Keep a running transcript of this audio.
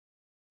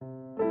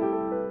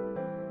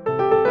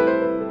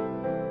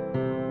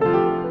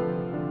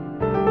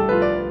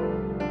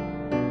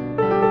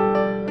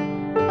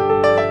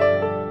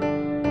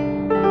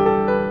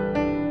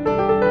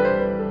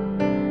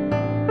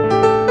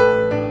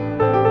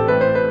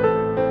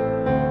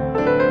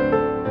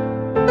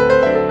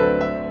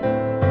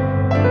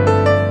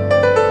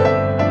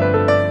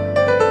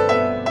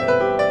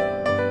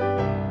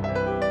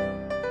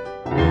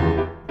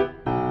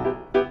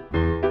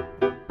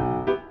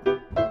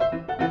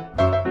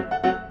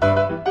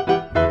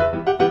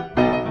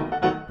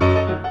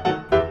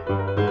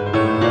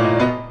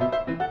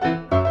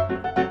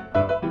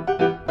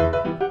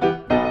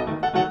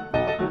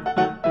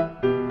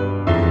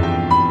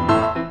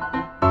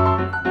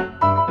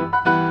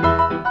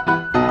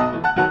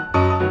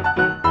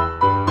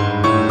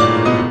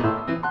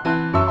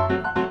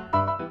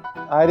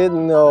I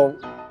didn't know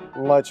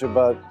much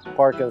about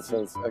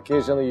Parkinson's.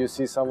 Occasionally you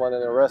see someone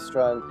in a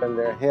restaurant and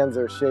their hands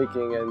are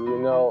shaking and you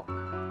know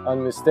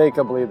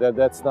unmistakably that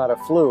that's not a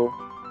flu.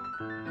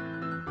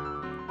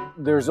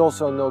 There's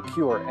also no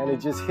cure, and it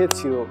just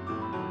hits you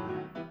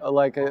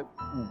like a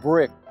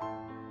brick.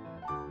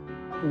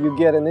 You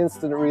get an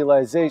instant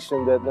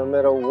realization that no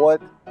matter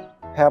what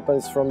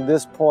happens from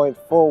this point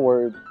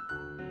forward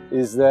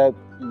is that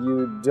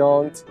you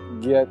don't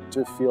get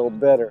to feel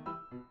better.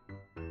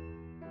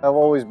 I've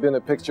always been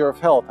a picture of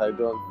health. I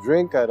don't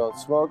drink, I don't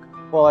smoke.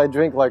 Well, I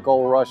drink like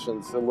all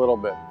Russians a little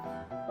bit,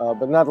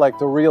 but not like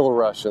the real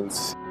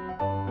Russians.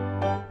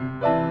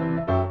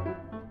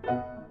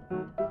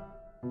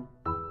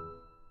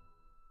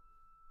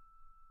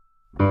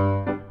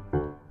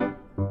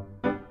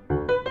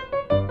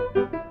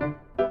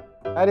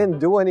 I didn't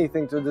do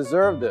anything to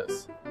deserve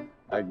this,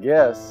 I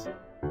guess.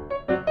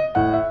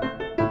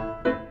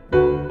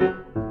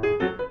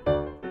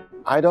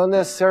 I don't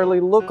necessarily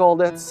look all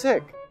that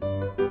sick.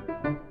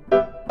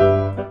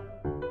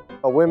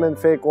 Women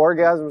fake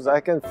orgasms, I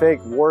can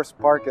fake worse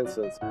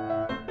Parkinson's.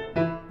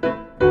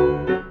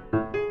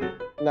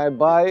 And I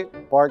buy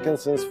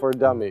Parkinson's for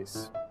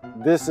Dummies.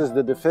 This is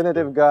the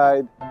definitive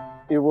guide.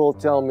 It will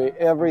tell me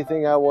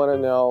everything I want to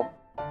know.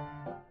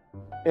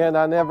 And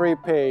on every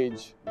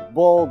page,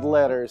 bold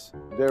letters,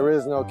 there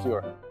is no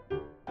cure.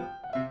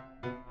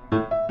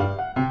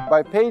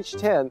 By page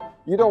 10,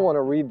 you don't want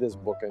to read this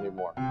book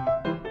anymore.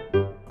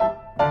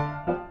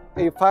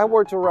 If I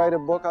were to write a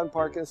book on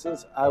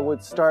Parkinson's, I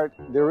would start,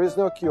 there is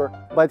no cure,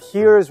 but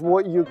here's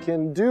what you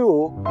can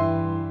do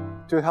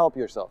to help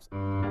yourselves.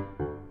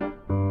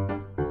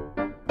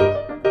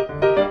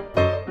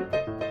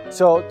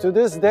 So to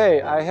this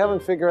day, I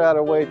haven't figured out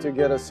a way to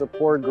get a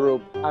support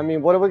group. I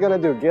mean, what are we going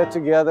to do? Get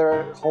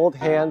together, hold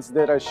hands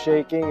that are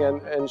shaking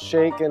and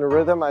shake in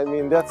rhythm? I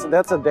mean, that's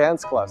a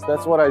dance class.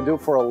 That's what I do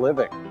for a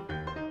living.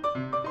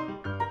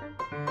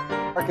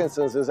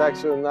 Parkinson's is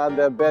actually not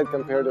that bad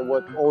compared to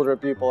what older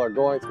people are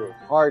going through.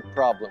 Heart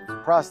problems,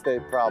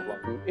 prostate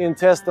problems,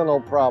 intestinal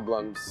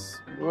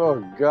problems.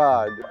 Oh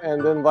God.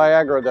 And then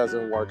Viagra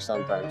doesn't work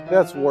sometimes.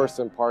 That's worse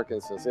than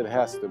Parkinson's. It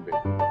has to be.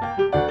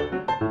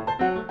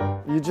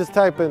 You just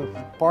type in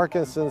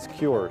Parkinson's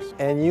cures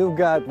and you've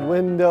got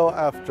window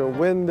after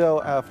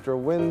window after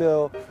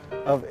window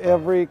of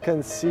every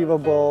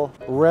conceivable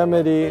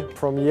remedy,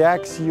 from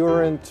yak's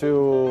urine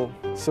to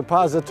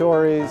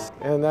suppositories,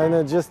 and I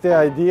know just the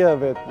idea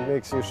of it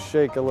makes you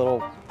shake a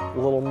little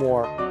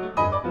more.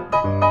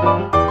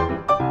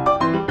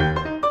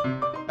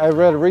 I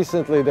read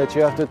recently that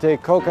you have to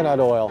take coconut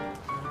oil.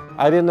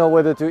 I didn't know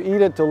whether to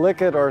eat it, to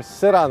lick it, or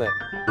sit on it.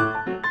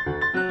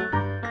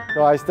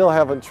 So I still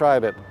haven't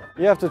tried it.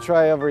 You have to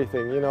try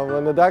everything. You know,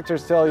 when the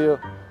doctors tell you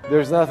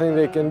there's nothing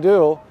they can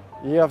do,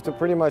 you have to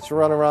pretty much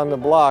run around the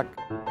block.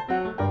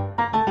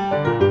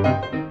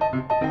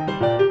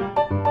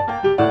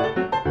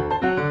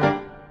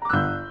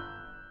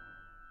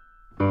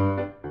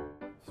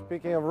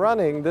 Speaking of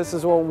running, this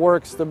is what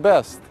works the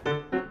best.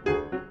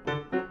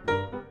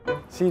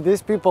 See,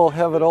 these people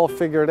have it all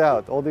figured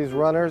out. All these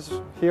runners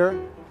here.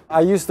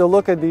 I used to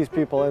look at these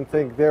people and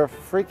think they're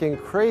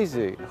freaking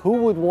crazy. Who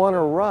would want to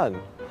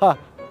run? Ha!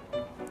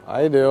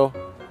 I do.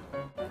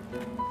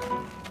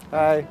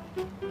 Hi.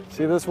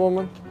 See this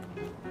woman?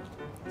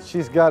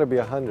 She's got to be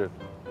 100.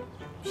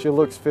 She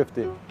looks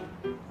 50.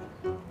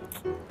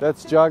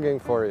 That's jogging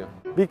for you.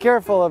 Be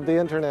careful of the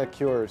internet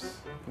cures.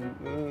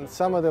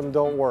 Some of them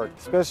don't work,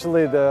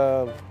 especially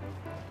the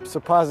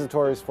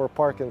suppositories for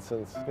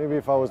Parkinson's. Maybe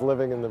if I was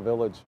living in the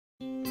village.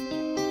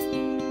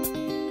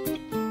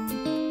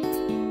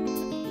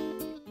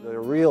 The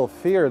real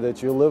fear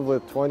that you live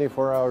with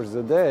 24 hours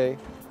a day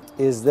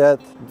is that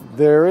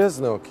there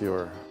is no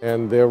cure,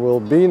 and there will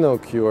be no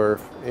cure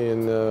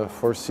in the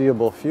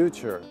foreseeable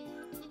future.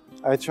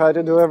 I try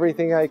to do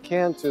everything I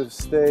can to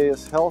stay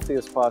as healthy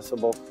as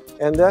possible,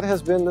 and that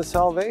has been the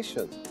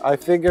salvation. I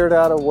figured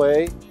out a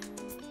way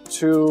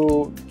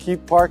to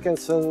keep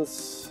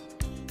Parkinson's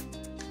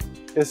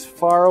as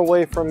far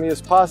away from me as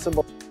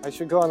possible. I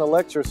should go on a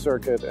lecture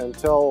circuit and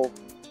tell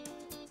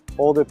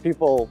all the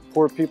people,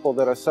 poor people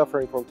that are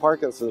suffering from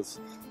Parkinson's,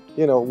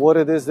 you know, what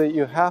it is that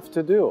you have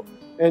to do.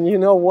 And you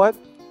know what?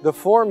 The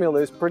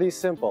formula is pretty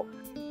simple.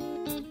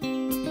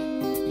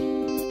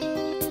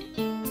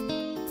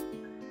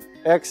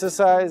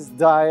 Exercise,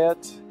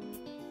 diet,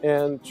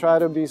 and try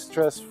to be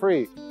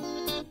stress-free.